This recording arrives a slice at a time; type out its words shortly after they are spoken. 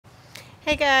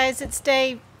Hey guys, it's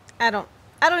day, I don't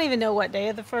even know what day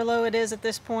of the furlough it is at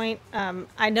this point.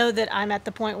 I know that I'm at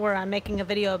the point where I'm making a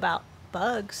video about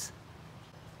bugs.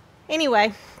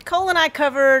 Anyway, Cole and I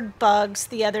covered bugs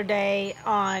the other day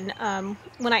on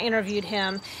when I interviewed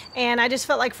him, and I just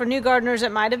felt like for new gardeners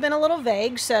it might have been a little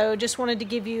vague, so just wanted to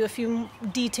give you a few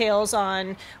details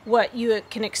on what you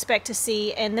can expect to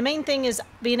see. And the main thing is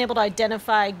being able to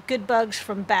identify good bugs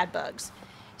from bad bugs.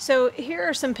 So here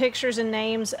are some pictures and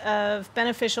names of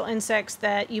beneficial insects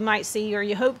that you might see or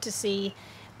you hope to see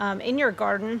in your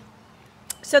garden.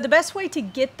 So the best way to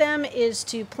get them is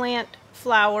to plant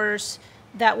flowers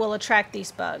that will attract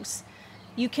these bugs.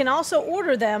 You can also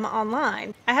order them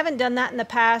online. I haven't done that in the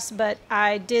past, but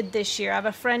I did this year. I have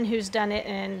a friend who's done it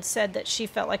and said that she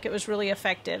felt like it was really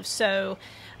effective. So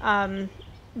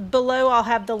below I'll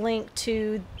have the link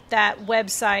to that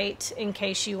website in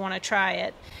case you want to try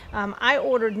it. I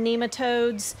ordered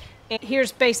nematodes, and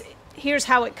here's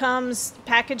how it comes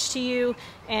packaged to you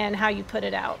and how you put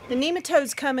it out. The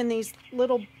nematodes come in these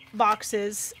little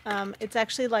boxes. It's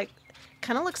actually like,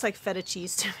 kind of looks like feta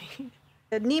cheese to me.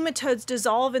 The nematodes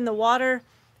dissolve in the water,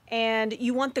 and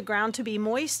you want the ground to be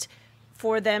moist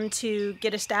for them to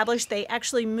get established. They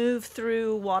actually move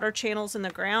through water channels in the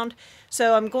ground.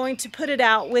 So I'm going to put it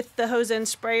out with the hose end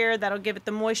sprayer. That'll give it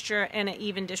the moisture and an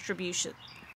even distribution.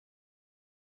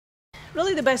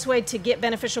 Really the best way to get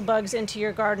beneficial bugs into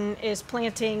your garden is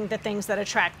planting the things that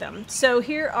attract them. So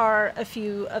here are a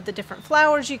few of the different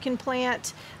flowers you can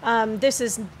plant. This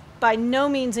is by no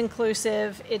means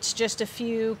inclusive. It's just a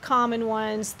few common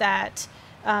ones that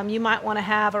you might want to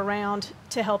have around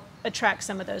to help attract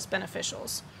some of those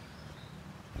beneficials.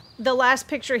 The last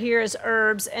picture here is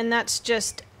herbs, and that's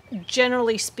just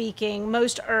generally speaking,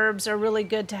 most herbs are really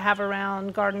good to have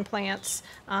around garden plants,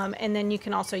 and then you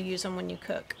can also use them when you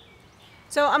cook.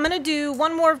 So I'm going to do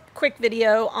one more quick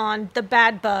video on the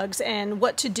bad bugs and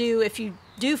what to do if you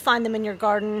do find them in your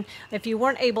garden, if you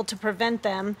weren't able to prevent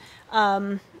them,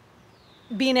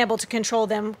 being able to control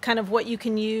them, kind of what you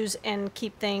can use and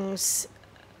keep things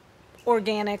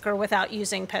organic or without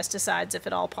using pesticides if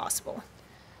at all possible.